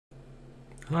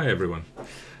Hi everyone.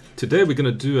 Today we're going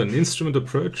to do an instrument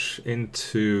approach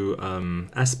into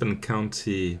Aspen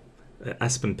Pitkin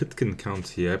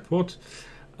County Airport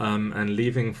and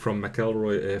leaving from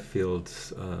McElroy Airfield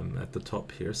at the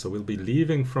top here. So we'll be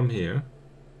leaving from here.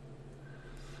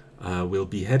 We'll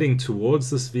be heading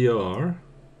towards this VOR,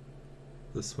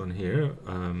 this one here,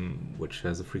 which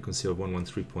has a frequency of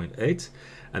 113.8,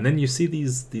 and then you see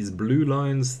these blue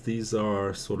lines. These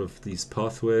are sort of these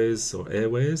pathways or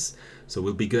airways. So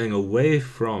we'll be going away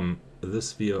from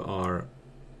this VOR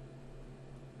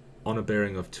on a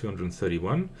bearing of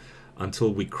 231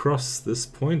 until we cross this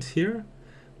point here,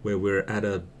 where we're at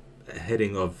a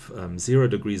heading of 0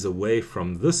 degrees away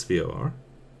from this VOR,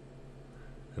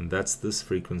 and that's this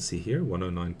frequency here,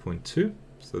 109.2.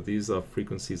 So these are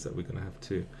frequencies that we're going to have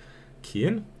to key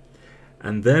in.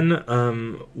 And then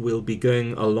we'll be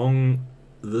going along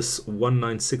this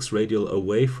 196 radial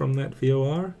away from that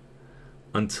VOR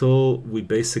until we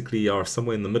basically are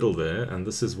somewhere in the middle there. And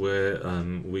this is where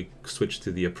we switch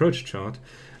to the approach chart.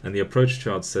 And the approach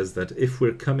chart says that if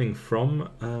we're coming from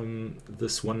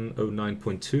this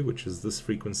 109.2, which is this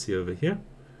frequency over here,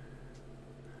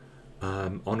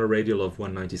 on a radial of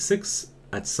 196,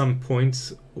 at some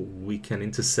point we can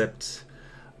intercept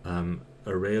a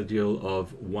radial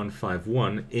of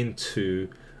 151 into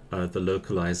the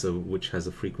localizer, which has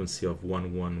a frequency of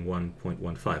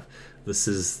 111.15. This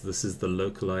is the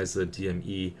localizer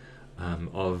DME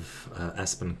of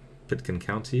Aspen Pitkin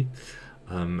County.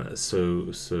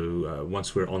 So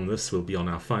once we're on this, we'll be on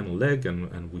our final leg,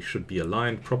 and we should be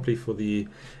aligned properly for the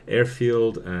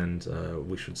airfield, and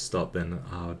we should start then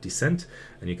our descent.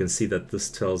 And you can see that this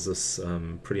tells us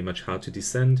pretty much how to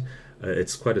descend.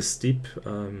 It's quite a steep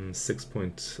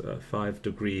 6.5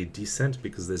 degree descent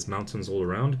because there's mountains all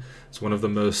around. It's one of the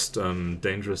most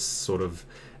dangerous sort of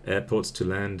airports to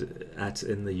land at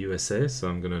in the USA. So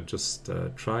I'm going to just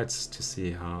try it to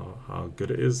see how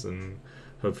good it is, and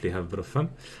hopefully have a bit of fun.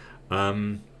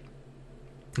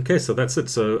 Okay, so that's it.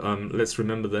 So let's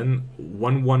remember then,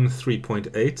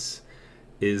 113.8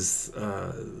 is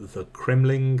the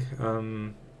Kremling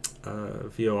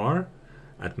VOR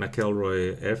at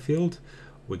McElroy Airfield.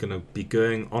 We're going to be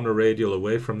going on a radial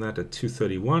away from that at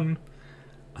 231.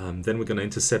 Then we're going to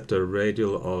intercept a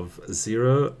radial of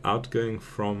 0 outgoing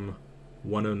from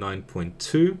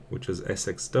 109.2, which is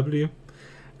SXW.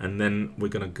 And then we're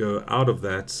going to go out of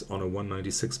that on a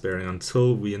 196 bearing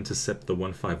until we intercept the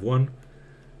 151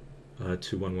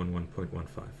 to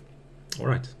 111.15. All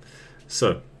right.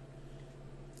 So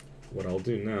what I'll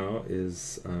do now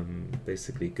is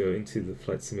basically go into the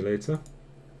flight simulator,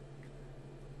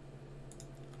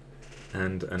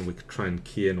 and we can try and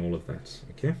key in all of that.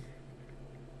 Okay.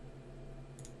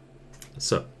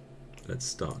 So let's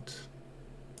start.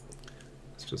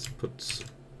 Let's just put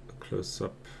a close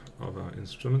up of our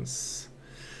instruments.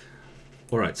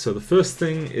 Alright, so the first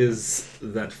thing is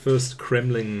that first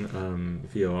Kremling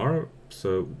VOR.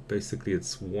 So basically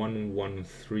it's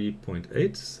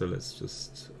 113.8. So let's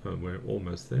just, we're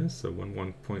almost there. So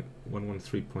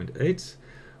 113.8.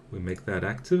 We make that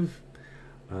active.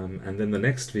 And then the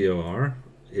next VOR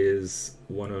is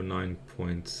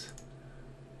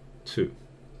 109.2.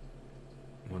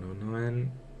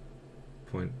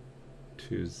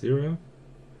 109.20.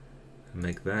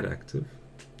 Make that active.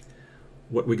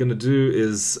 What we're going to do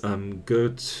is go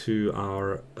to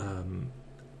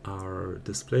our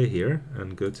display here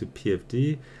and go to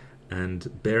PFD, and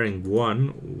bearing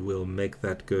 1 will make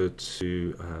that go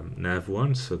to nav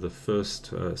 1. So the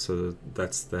first, so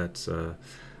that's that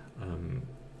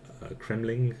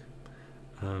Kremling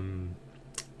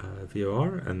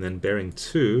VOR, and then bearing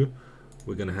 2,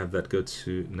 we're going to have that go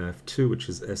to nav 2, which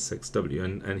is SXW.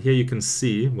 And here you can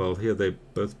see, well, here they're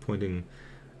both pointing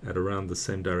at around the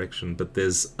same direction, but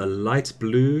there's a light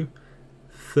blue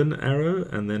thin arrow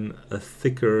and then a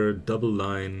thicker double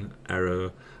line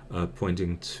arrow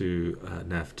pointing to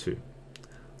nav 2.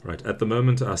 Right, at the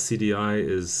moment our CDI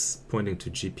is pointing to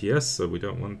GPS, so we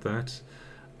don't want that.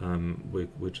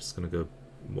 We're just going to go,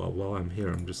 while I'm here,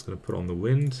 I'm just going to put on the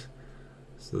wind.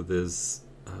 So there's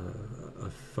a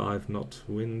 5-knot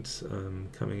wind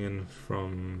coming in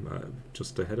from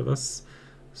just ahead of us,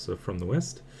 so from the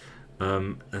west.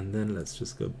 And then let's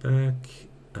just go back.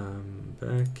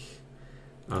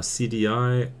 Our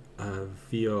CDI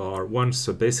VOR1.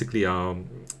 So basically, our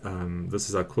this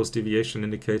is our course deviation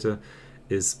indicator,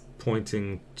 is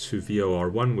pointing to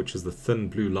VOR1, which is the thin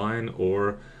blue line,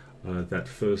 or that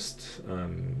first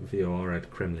VOR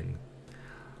at Kremling.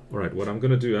 Alright, what I'm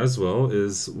going to do as well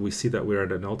is, we see that we're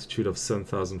at an altitude of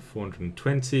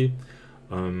 7,420.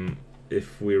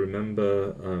 If we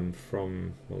remember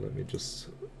from, well, let me just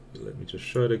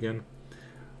show it again.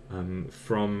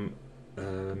 from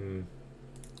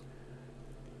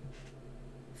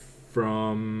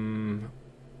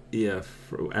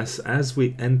as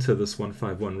we enter this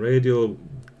 151 radial,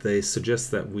 they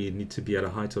suggest that we need to be at a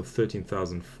height of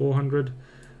 13,400.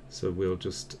 So we'll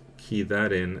just key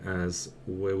that in as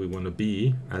where we want to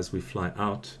be as we fly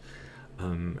out.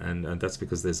 And that's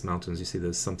because there's mountains. You see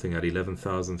there's something at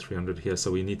 11,300 here.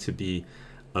 So we need to be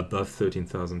above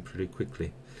 13,000 pretty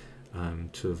quickly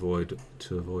to avoid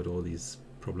all these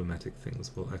problematic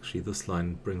things. Well, actually this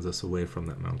line brings us away from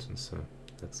that mountain, so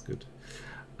that's good.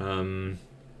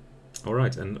 All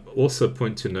right, and also a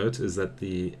point to note is that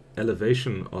the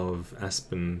elevation of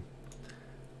Aspen,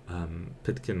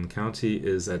 Pitkin County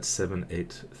is at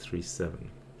 7837.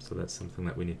 So that's something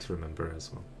that we need to remember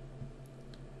as well.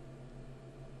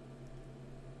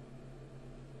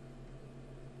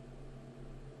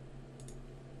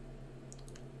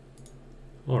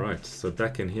 All right, so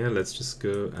back in here, let's just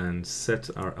go and set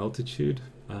our altitude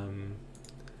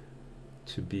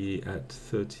to be at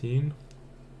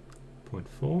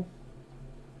 13.4.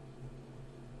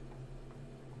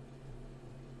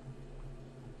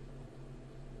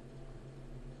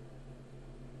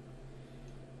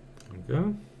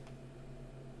 Go.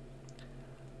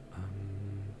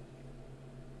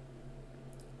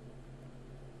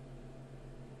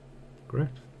 Great.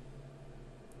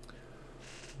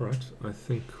 All right, I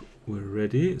think we're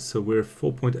ready. So we're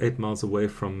 4.8 miles away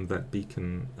from that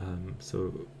beacon.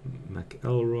 So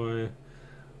McElroy,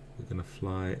 we're going to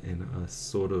fly in a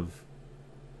sort of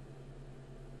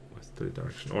westerly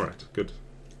direction. All right, good.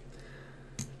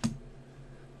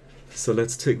 So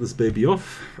let's take this baby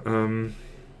off.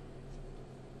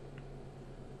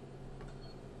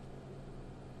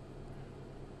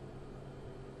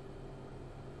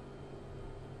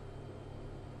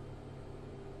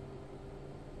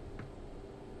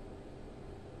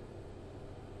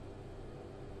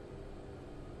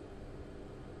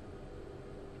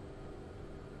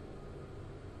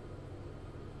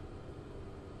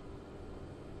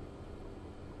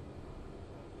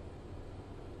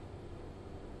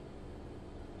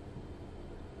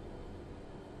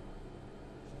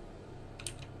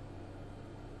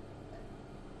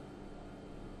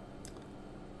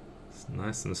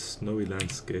 Nice and snowy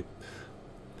landscape.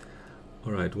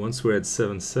 All right, once we're at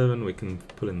 7.7, we can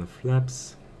pull in the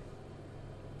flaps.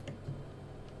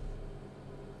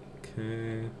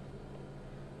 Okay.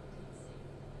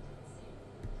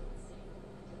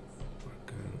 We're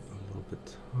going a little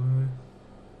bit high.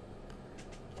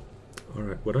 All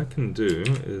right, what I can do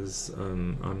is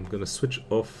I'm going to switch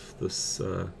off this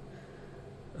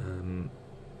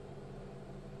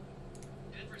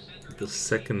the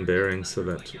second bearing so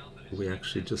that we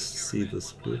actually just see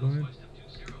this blue line.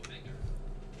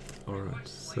 Alright,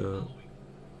 so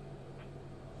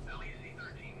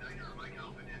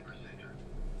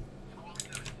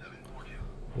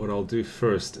what I'll do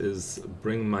first is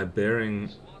bring my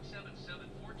bearing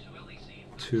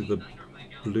to the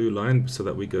blue line so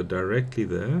that we go directly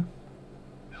there.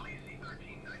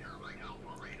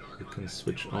 We can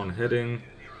switch on heading,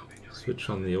 switch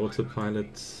on the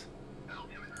autopilot,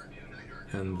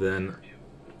 and then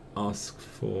ask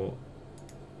for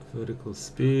vertical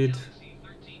speed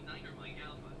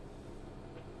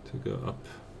to go up.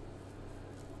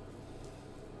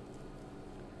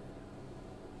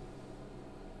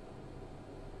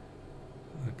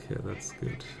 Okay, that's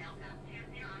good.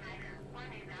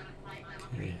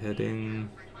 Okay, heading.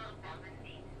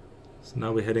 So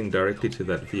now we're heading directly to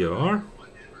that VOR.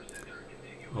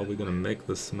 Are we going to make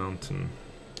this mountain?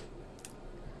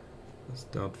 That's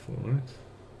doubtful, right?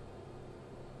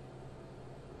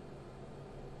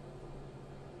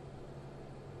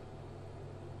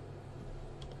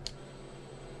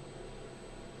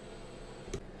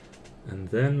 And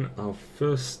then our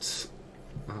first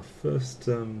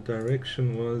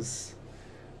direction was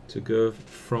to go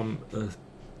from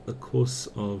a course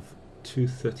of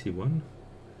 231.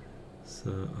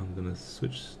 So I'm going to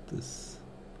switch this.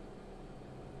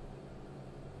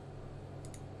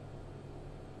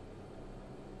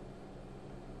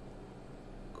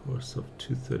 Course of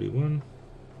 231.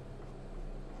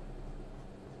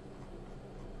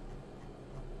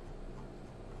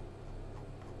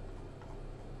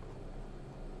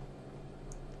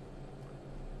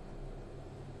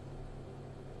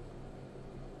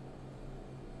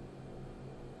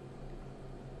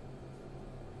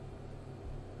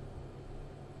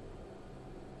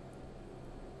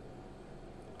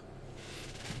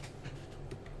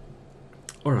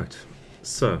 All right,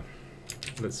 so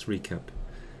let's recap.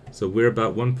 So we're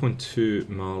about 1.2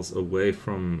 miles away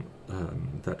from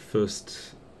that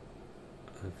first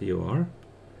VOR.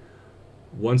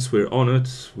 once we're on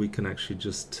it, we can actually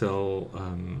just tell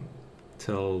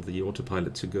the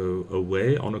autopilot to go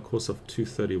away on a course of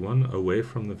 231, away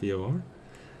from the VOR.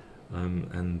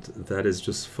 And that is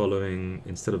just following,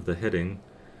 instead of the heading,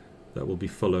 that will be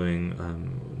following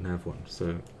nav1.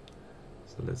 So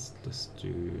let's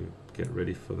get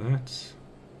ready for that.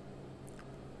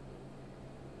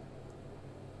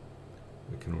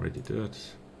 We can already do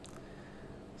it.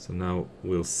 So now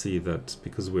we'll see that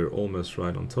because we're almost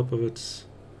right on top of it,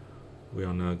 we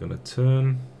are now going to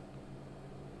turn.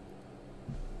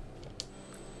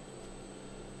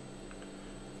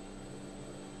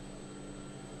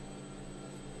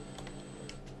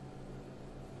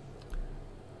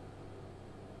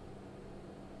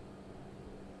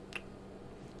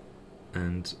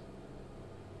 And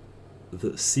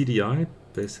the CDI,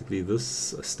 basically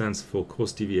this stands for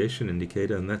course deviation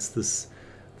indicator, and that's this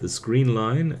green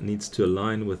line needs to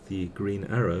align with the green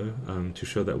arrow to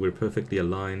show that we're perfectly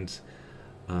aligned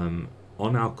on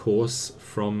our course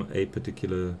from a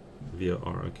particular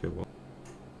VOR. Okay, well,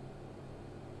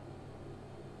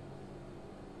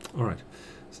 all right,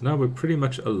 so now we're pretty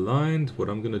much aligned. What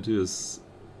I'm going to do is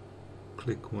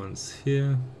click once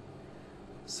here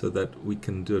so that we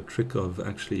can do a trick of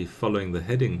actually following the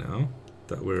heading now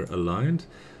that we're aligned,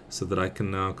 so that I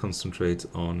can now concentrate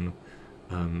on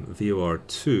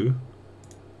VOR2,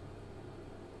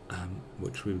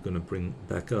 which we're going to bring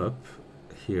back up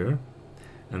here.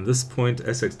 And this point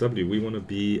SXW, we want to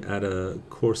be at a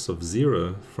course of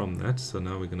 0 from that. So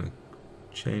now we're going to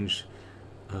change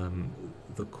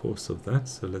the course of that.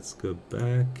 So let's go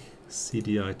back,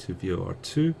 CDI to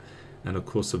VOR2, and a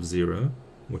course of 0,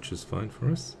 which is fine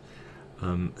for us.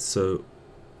 So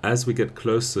as we get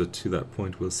closer to that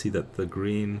point, we'll see that the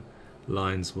green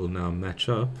lines will now match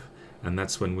up, and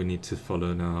that's when we need to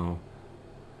follow now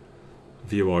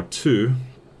VOR2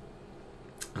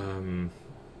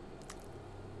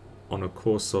 on a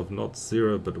course of not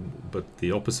 0, but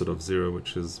the opposite of 0,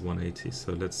 which is 180.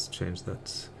 So let's change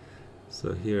that.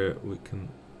 So here we can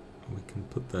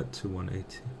put that to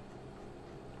 180,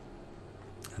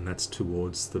 and that's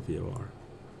towards the VOR.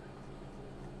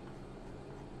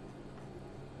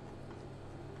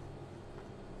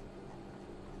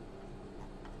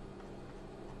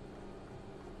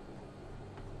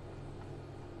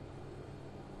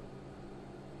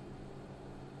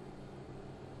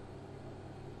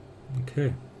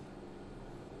 Okay.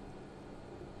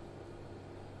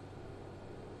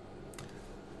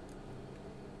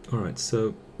 Alright,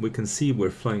 so we can see we're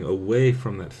flying away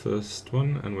from that first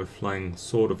one, and we're flying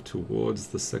sort of towards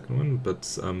the second one,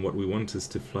 but what we want is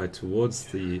to fly towards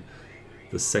the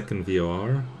second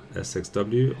VOR,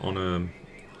 SXW,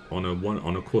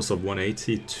 on a course of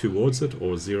 180 towards it,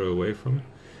 or 0 away from it,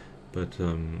 but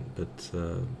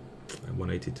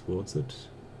 180 towards it.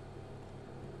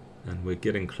 And we're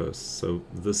getting close. So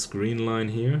this green line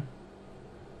here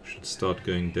should start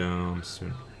going down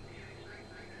soon.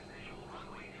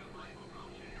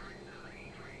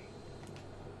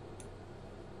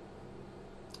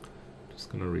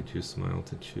 Just gonna reduce my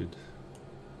altitude.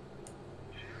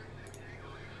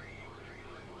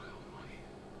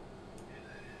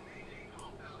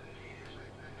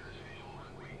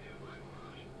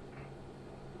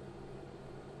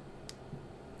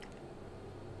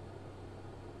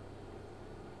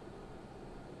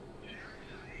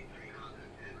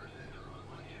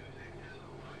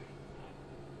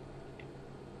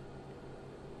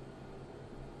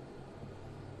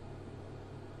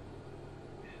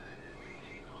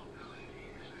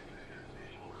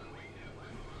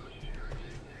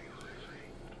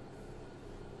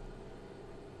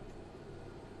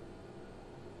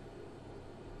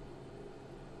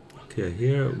 Okay,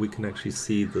 here we can actually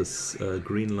see this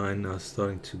green line now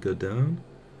starting to go down.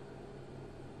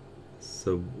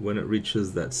 So when it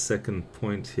reaches that second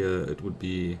point here, it would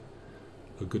be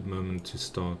a good moment to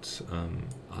start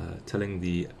telling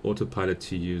the autopilot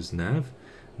to use nav.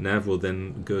 Nav will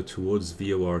then go towards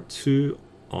VOR2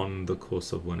 on the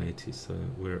course of 180. So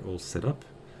we're all set up.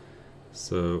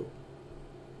 So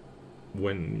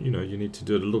when you need to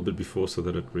do it a little bit before so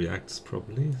that it reacts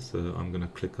properly. So I'm going to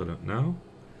click on it now.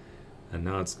 And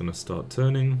now it's going to start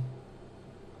turning,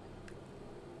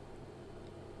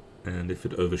 and if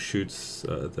it overshoots,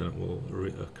 then it will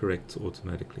correct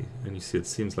automatically. And you see, it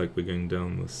seems like we're going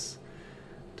down this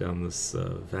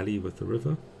valley with the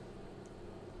river.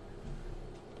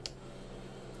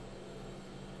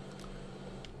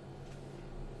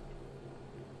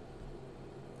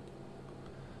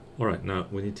 All right, now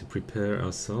we need to prepare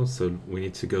ourselves. So we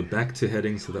need to go back to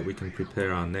heading so that we can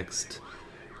prepare our next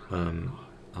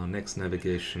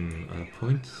navigation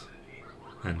point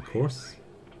and course.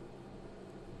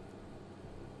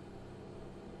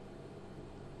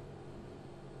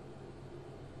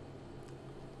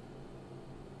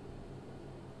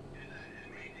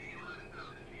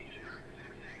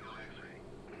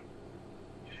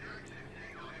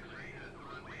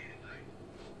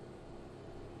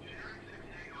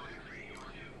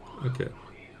 Okay.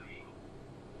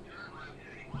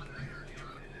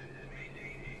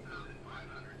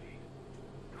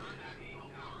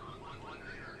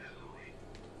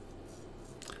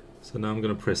 So now I'm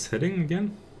going to press heading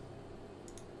again.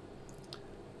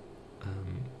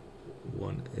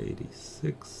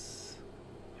 186,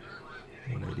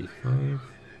 185,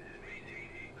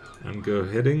 and go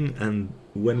heading. And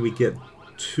when we get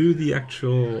to the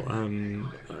actual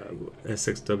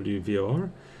SXW VOR,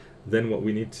 then what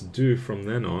we need to do from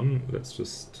then on, let's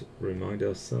just remind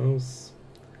ourselves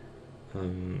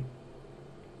from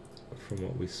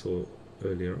what we saw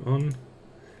earlier on.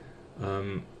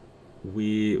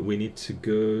 We need to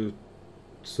go,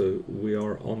 so we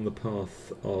are on the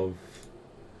path of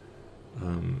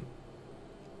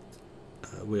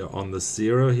we are on the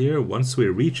 0 here. Once we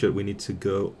reach it, we need to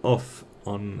go off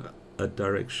on a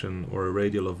direction or a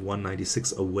radial of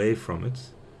 196 away from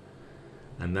it,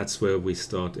 and that's where we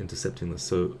start intercepting this.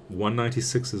 So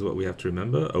 196 is what we have to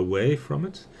remember, away from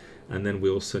it, and then we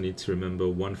also need to remember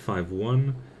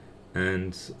 151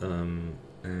 and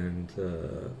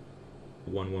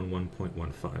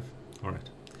 111.15. All right,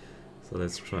 so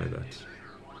let's try that.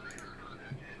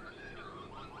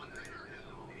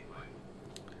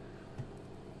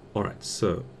 All right,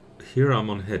 so here I'm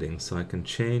on heading, so I can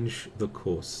change the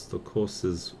course. The course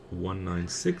is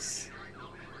 196.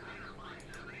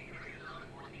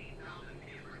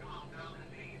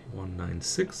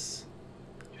 196.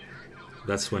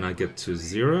 That's when I get to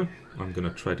 0. I'm going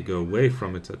to try to go away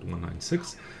from it at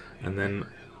 196, and then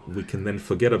we can then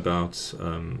forget about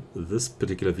this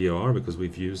particular VOR because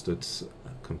we've used it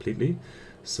completely.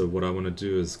 So what I want to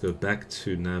do is go back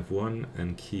to nav1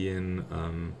 and key in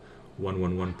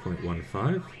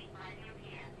 111.15,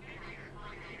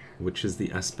 which is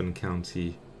the Aspen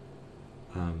County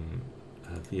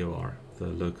VOR, the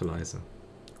localizer.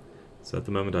 So at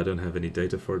the moment I don't have any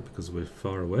data for it because we're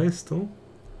far away still,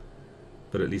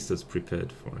 but at least it's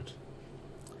prepared for it.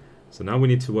 So now we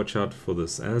need to watch out for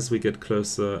this. As we get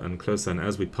closer and closer, and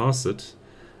as we pass it,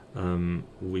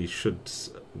 we should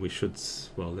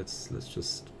well, let's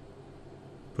just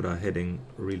put our heading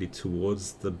really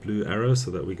towards the blue arrow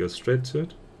so that we go straight to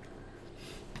it.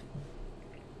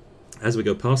 As we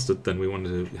go past it, then we want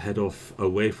to head off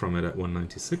away from it at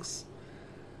 196,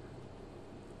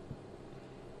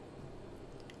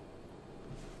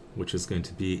 which is going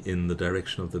to be in the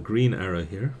direction of the green arrow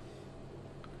here.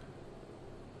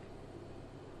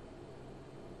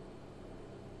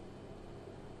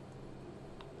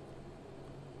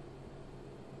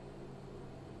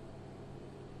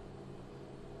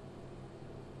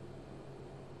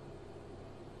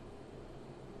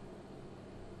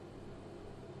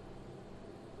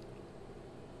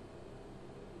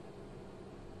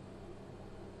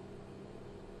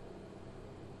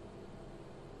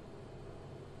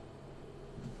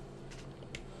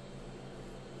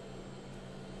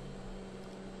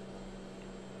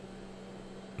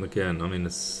 Again, I mean,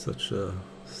 it's such a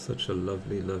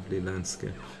lovely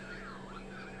landscape.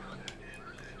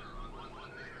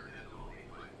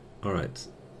 All right,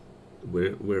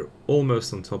 we're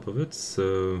almost on top of it,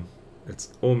 so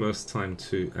it's almost time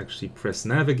to actually press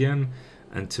nav again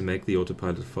and to make the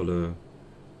autopilot follow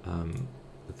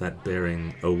that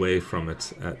bearing away from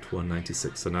it at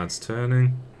 196. So now it's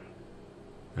turning,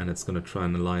 and it's going to try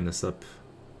and line us up.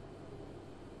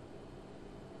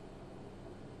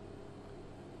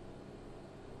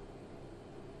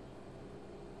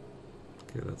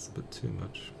 Okay, that's a bit too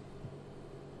much.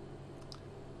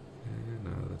 Okay,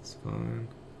 no, that's fine.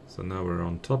 So now we're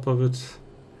on top of it,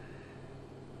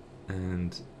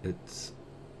 and it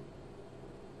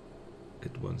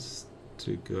wants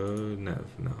to go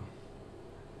nav now.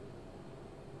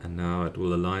 And now it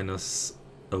will align us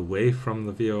away from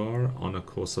the VOR on a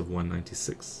course of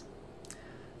 196.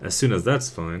 As soon as that's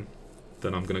fine,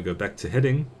 then I'm going to go back to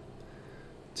heading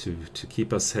to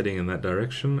keep us heading in that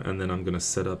direction, and then I'm going to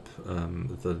set up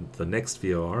the next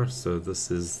VOR. So this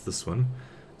is this one.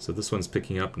 So this one's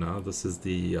picking up now. This is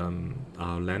the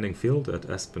our landing field at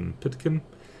Aspen,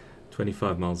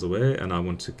 25 miles away, and I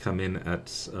want to come in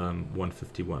at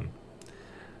 151.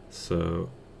 So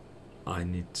I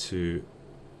need to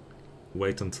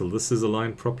wait until this is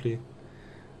aligned properly,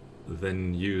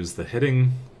 then use the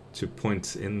heading to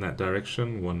point in that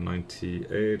direction,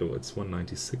 198, or it's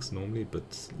 196 normally,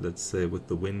 but let's say with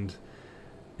the wind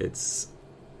it's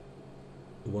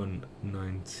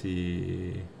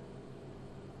 190.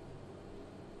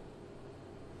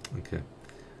 Okay,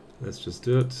 let's just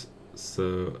do it.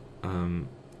 So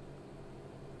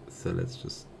so let's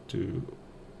just do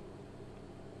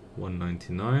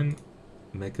 199,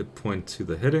 make it point to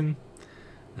the heading,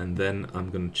 and then I'm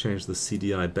going to change the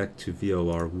CDI back to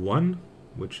VOR1,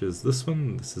 which is this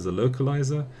one. This is a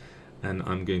localizer, and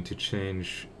I'm going to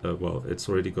change, well, it's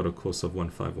already got a course of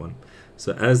 151.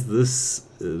 So as this,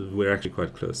 we're actually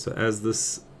quite close. So as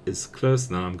this is close,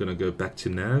 now I'm going to go back to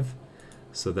nav,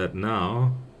 so that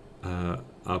now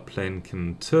our plane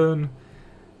can turn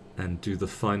and do the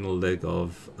final leg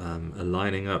of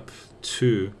aligning up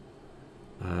to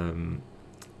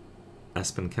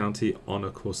Aspen County on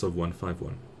a course of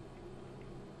 151.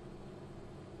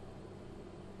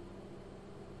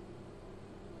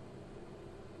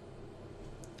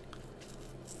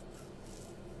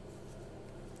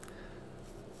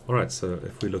 Alright, so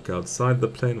if we look outside the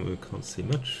plane, we can't see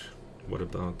much. What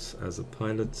about as a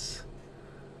pilot?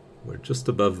 We're just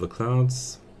above the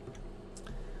clouds.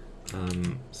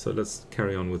 So let's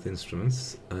carry on with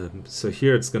instruments. So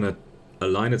here it's going to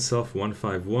align itself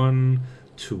 151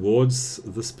 towards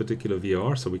this particular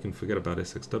VOR, so we can forget about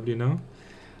SXW now.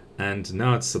 And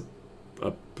now it's a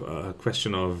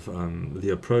question of the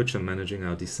approach and managing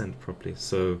our descent properly.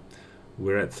 So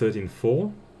we're at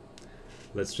 13.4.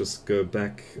 Let's just go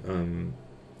back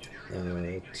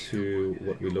to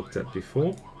what we looked at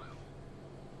before.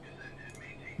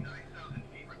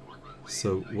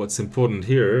 So what's important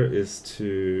here is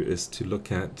to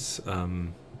look at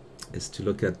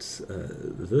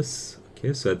this.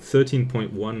 Okay, so at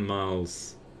 13.1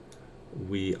 miles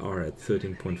we are at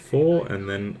 13.4, and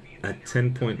then at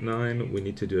 10.9 we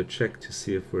need to do a check to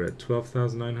see if we're at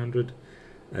 12,900.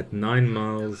 At 9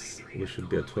 miles we should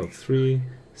be at 12.3,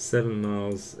 7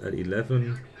 miles at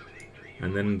 11,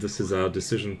 and then this is our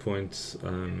decision point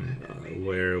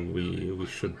where we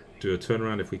should do a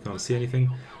turnaround if we can't see anything.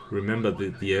 Remember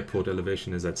the airport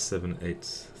elevation is at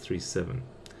 7837.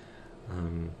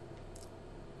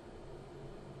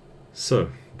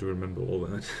 So, do you remember all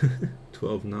that?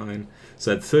 12.9.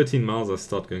 So at 13 miles I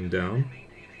start going down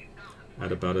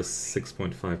at about a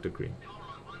 6.5 degree.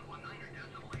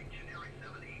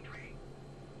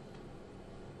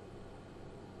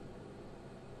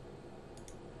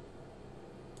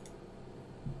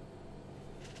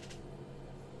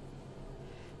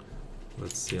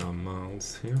 Let's see our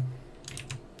miles here.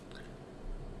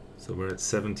 So we're at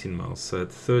 17 miles. So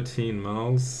at 13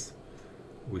 miles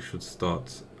we should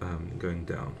start going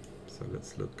down. So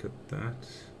let's look at that.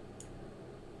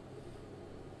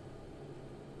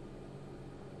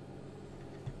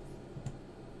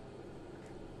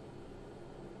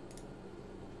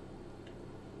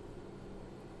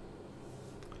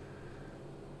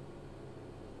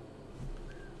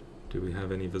 Do we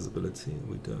have any visibility?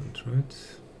 We don't, right?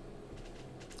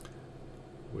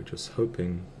 We're just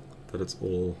hoping that it's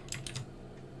all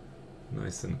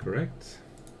nice and correct.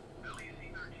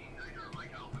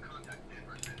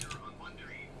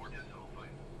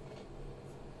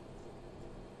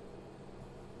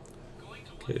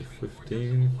 Okay,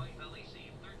 15.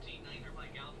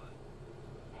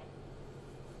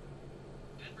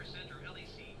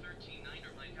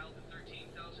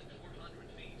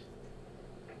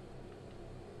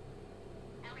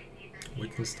 We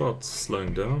can start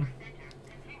slowing down.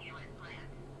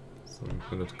 So I'm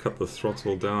going to cut the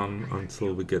throttle down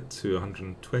until we get to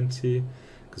 120,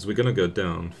 because we're going to go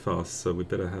down fast, so we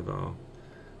better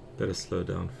slow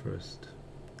down first.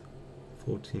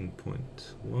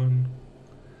 14.1.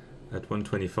 At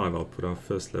 125 I'll put our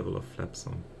first level of flaps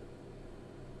on.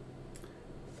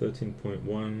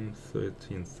 13.1,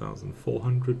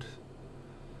 13,400.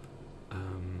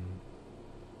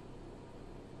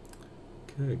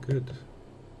 Okay, good.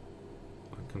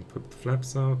 I can put the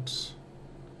flaps out.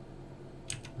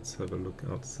 Let's have a look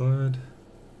outside.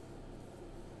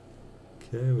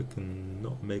 Okay, we can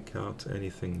not make out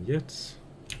anything yet.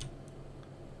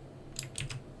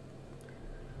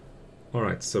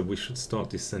 Alright, so we should start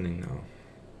descending now.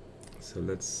 So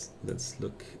let's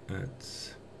look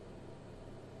at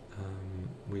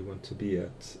we want to be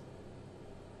at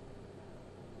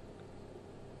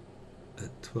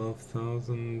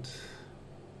 12,000.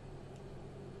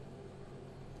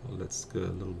 Well, let's go a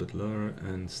little bit lower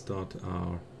and start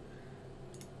our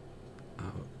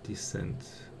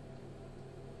descent.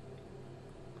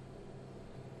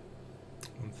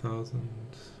 1,000.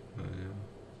 Yeah.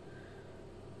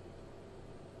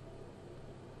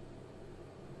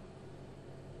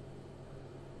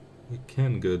 We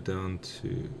can go down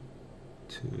to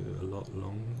a lot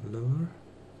lower.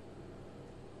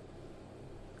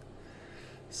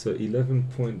 So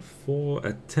 11.4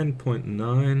 at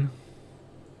 10.9.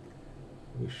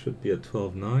 We should be at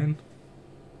 12.9.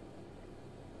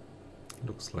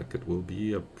 Looks like it will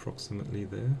be approximately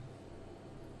there.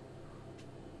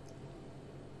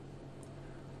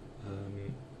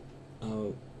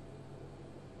 Our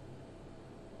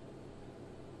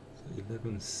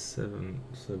 11.7.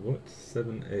 So what?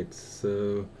 7.8.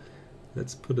 So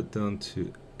let's put it down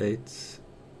to 8.8,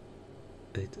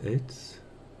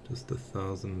 just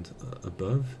 1,000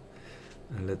 above,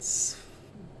 and let's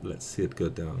see it go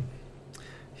down.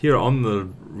 Here on the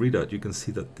readout you can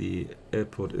see that the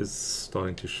airport is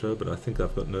starting to show, but I think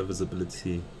I've got no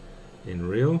visibility in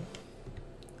real.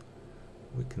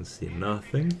 We can see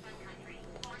nothing.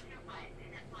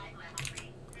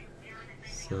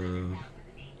 So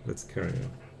let's carry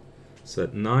on. So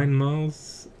at 9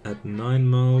 miles,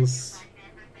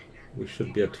 we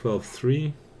should be at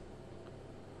 12.3.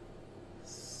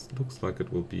 Looks like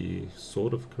it will be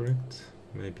sort of correct.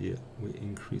 Maybe we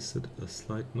increase it a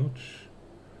slight notch.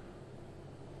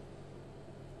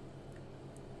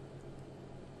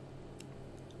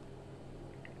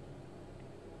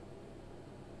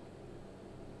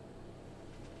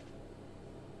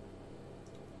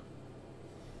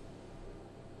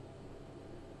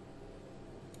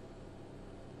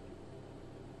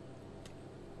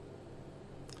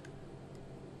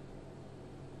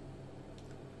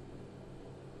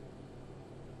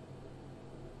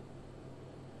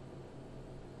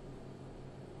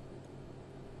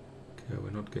 We're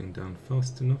not going down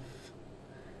fast enough,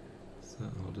 so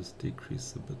I'll just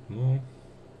decrease a bit more.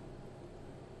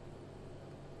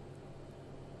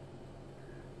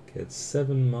 Okay, it's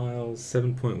 7 miles,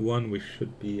 7.1, we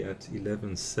should be at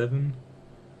 11.7.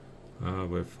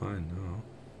 We're fine now.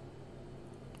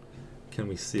 Can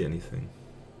we see anything?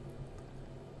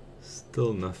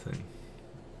 Still nothing.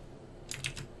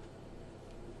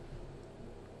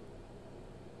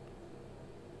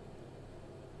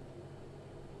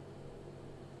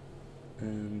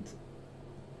 And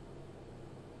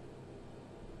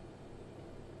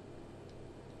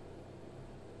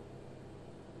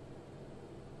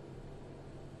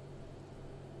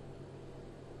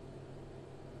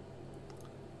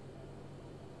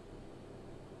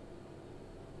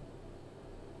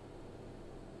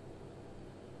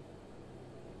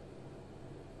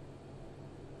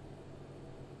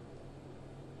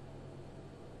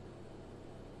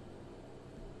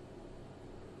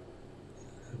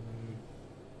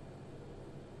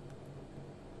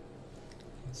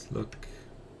let's look.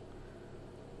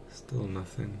 Still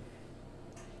nothing.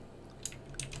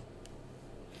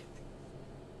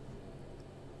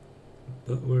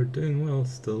 But we're doing well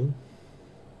still.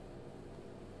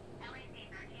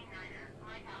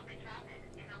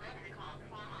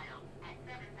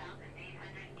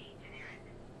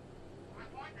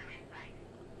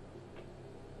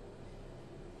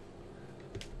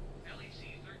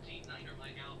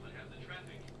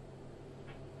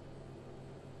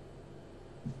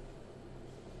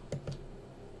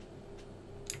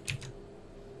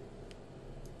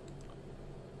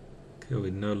 Okay, we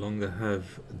no longer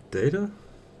have data,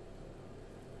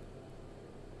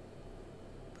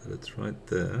 but it's right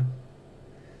there.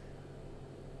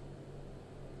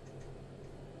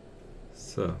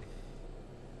 So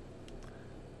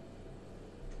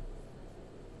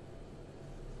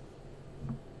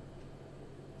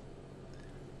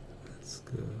let's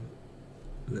go.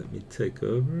 Let me take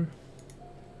over.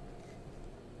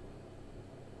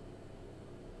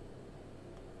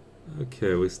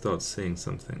 Okay, we start seeing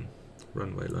something.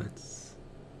 Runway lights.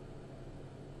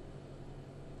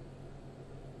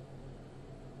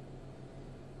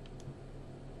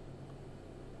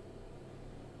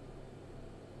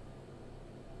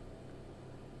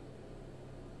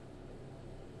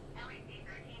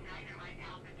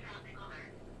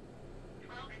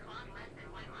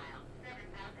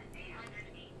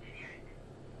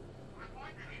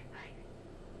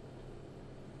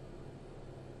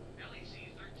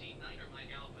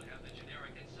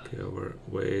 Okay, we're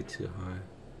way too high.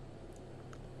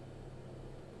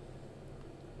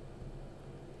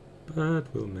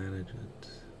 But we'll manage it.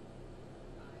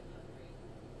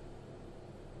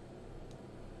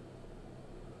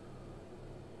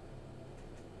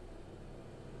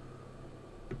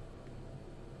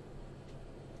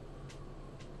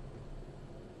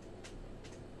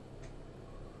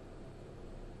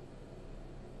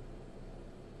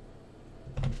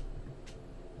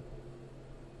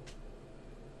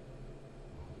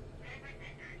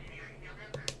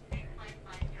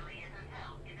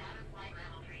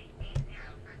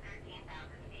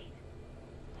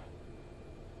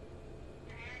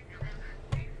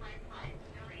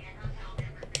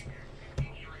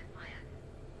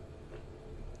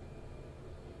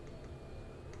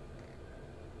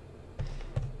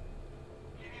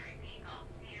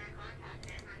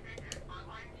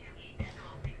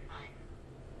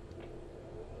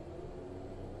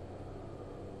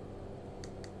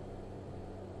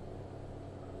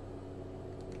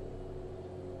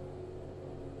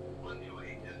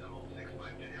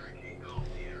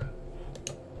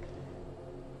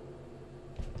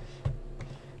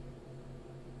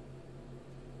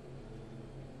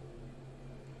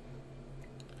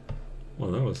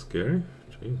 Oh, that was scary.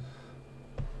 Jeez.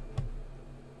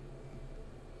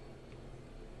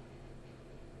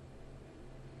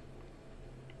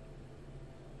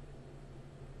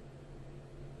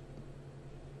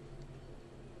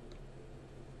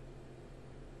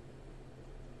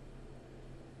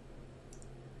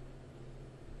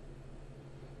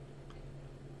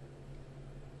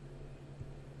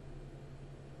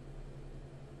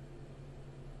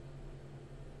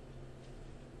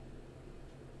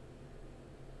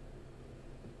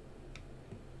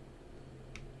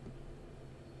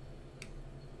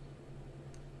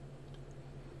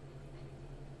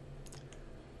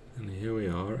 And here we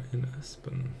are in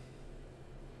Aspen.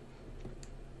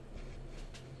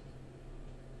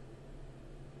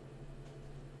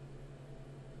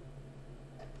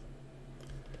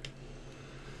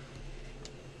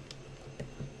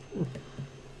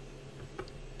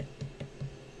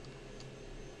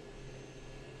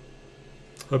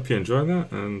 Hope you enjoy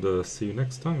that, and see you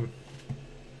next time.